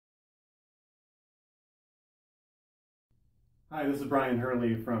Hi, this is Brian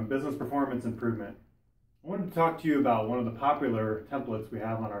Hurley from Business Performance Improvement. I wanted to talk to you about one of the popular templates we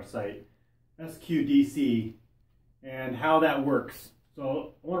have on our site, SQDC, and how that works.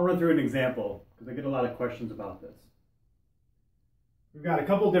 So I want to run through an example because I get a lot of questions about this. We've got a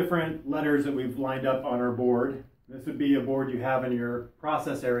couple different letters that we've lined up on our board. This would be a board you have in your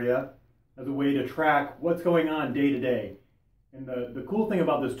process area as a way to track what's going on day to day. And the cool thing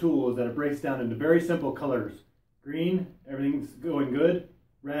about this tool is that it breaks down into very simple colors. Green, everything's going good.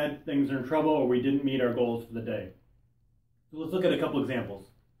 Red, things are in trouble or we didn't meet our goals for the day. So let's look at a couple examples.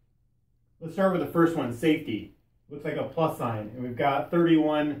 Let's start with the first one, safety. Looks like a plus sign, and we've got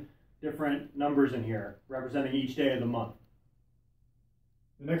 31 different numbers in here representing each day of the month.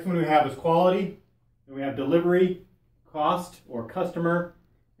 The next one we have is quality, and we have delivery, cost or customer,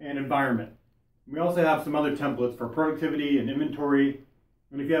 and environment. We also have some other templates for productivity and inventory.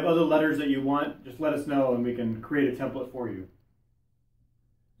 And if you have other letters that you want, just let us know and we can create a template for you.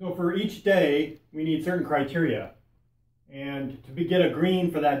 So for each day, we need certain criteria. And to get a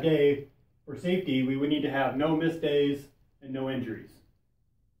green for that day for safety, we would need to have no missed days and no injuries.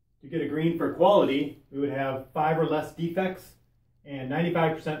 To get a green for quality, we would have 5 or less defects and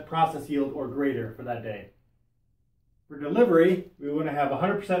 95% process yield or greater for that day. For delivery, we want to have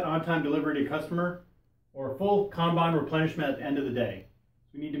 100% on-time delivery to customer or full Kanban replenishment at the end of the day.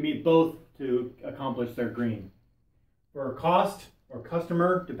 We need to meet both to accomplish their green. For cost or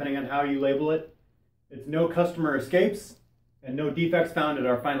customer, depending on how you label it, it's no customer escapes and no defects found at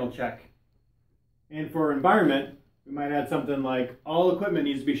our final check. And for environment, we might add something like all equipment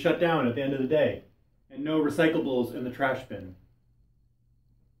needs to be shut down at the end of the day and no recyclables in the trash bin.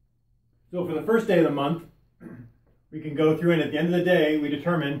 So for the first day of the month, we can go through and at the end of the day, we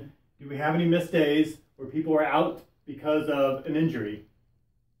determine, do we have any missed days where people are out because of an injury?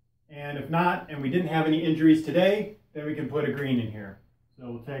 And if not, and we didn't have any injuries today, then we can put a green in here.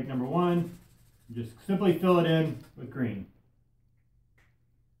 So we'll take number 1, and just simply fill it in with green.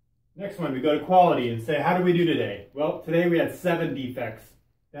 Next one, we go to quality and say, how did we do today? Well, today we had 7 defects.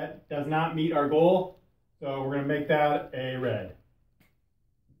 That does not meet our goal, so we're going to make that a red.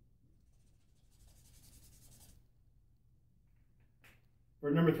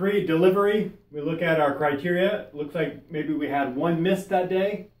 For number 3, delivery, we look at our criteria. It looks like maybe we had 1 miss that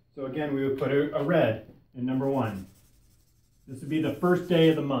day. So again, we would put a red in number 1. This would be the first day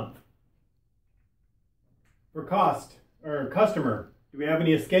of the month. For cost, or customer, do we have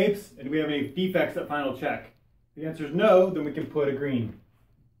any escapes and do we have any defects at final check? If the answer is no, then we can put a green.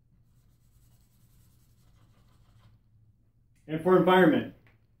 And for environment,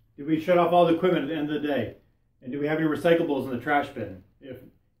 do we shut off all the equipment at the end of the day? And do we have any recyclables in the trash bin?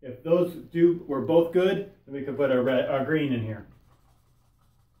 If those were both good, then we can put a green in here.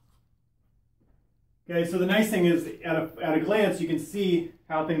 Okay, so the nice thing is, at a glance, you can see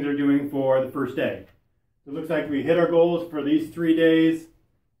how things are doing for the first day. So it looks like we hit our goals for these 3 days,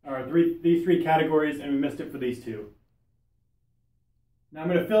 or these 3 categories, and we missed it for these 2. Now I'm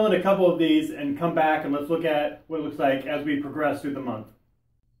going to fill in a couple of these and come back and let's look at what it looks like as we progress through the month.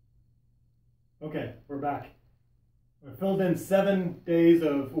 Okay, we're back. We filled in 7 days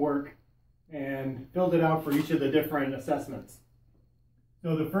of work and filled it out for each of the different assessments.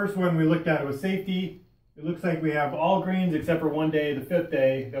 So the first one we looked at was safety. It looks like we have all greens except for 1 day, the 5th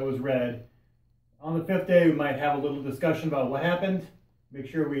day, that was red. On the 5th day, we might have a little discussion about what happened, make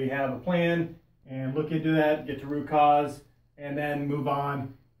sure we have a plan, and look into that, get to root cause, and then move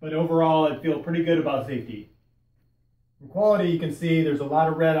on. But overall, I feel pretty good about safety. For quality, you can see there's a lot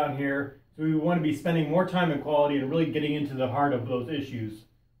of red on here, so we want to be spending more time in quality and really getting into the heart of those issues.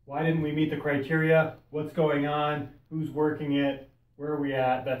 Why didn't we meet the criteria? What's going on? Who's working it? Where are we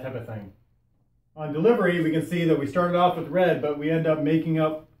at, that type of thing. On delivery, we can see that we started off with red, but we end up making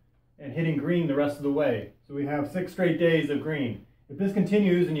up and hitting green the rest of the way. So we have 6 straight days of green. If this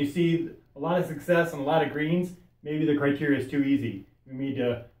continues and you see a lot of success and a lot of greens, maybe the criteria is too easy. We need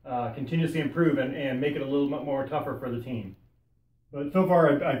to continuously improve and make it a little bit more tougher for the team. But so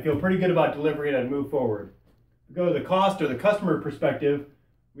far, I feel pretty good about delivery and I'd move forward. If we go to the cost or the customer perspective,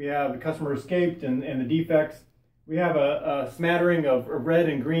 we have the customer escaped and the defects. We have a smattering of red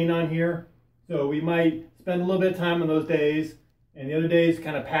and green on here, so we might spend a little bit of time on those days, and the other days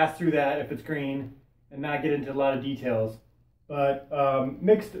kind of pass through that if it's green, and not get into a lot of details. But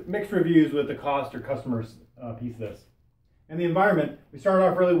mixed reviews with the cost or customer piece of this. And the environment, we started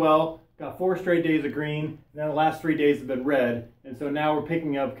off really well, got 4 straight days of green, and then the last 3 days have been red, and so now we're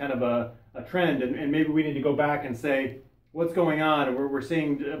picking up kind of a trend, and maybe we need to go back and say, what's going on? And we're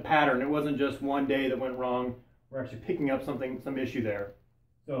seeing a pattern. It wasn't just 1 day that went wrong. We're actually picking up some issue there.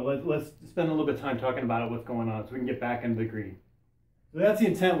 So let's spend a little bit of time talking about what's going on so we can get back into the green. So that's the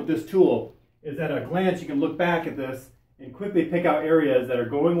intent with this tool, is at a glance you can look back at this and quickly pick out areas that are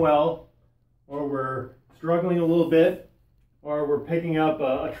going well, or we're struggling a little bit, or we're picking up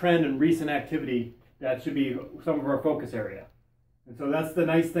a trend in recent activity that should be some of our focus area. And so that's the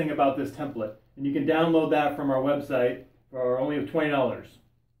nice thing about this template. And you can download that from our website for only $20.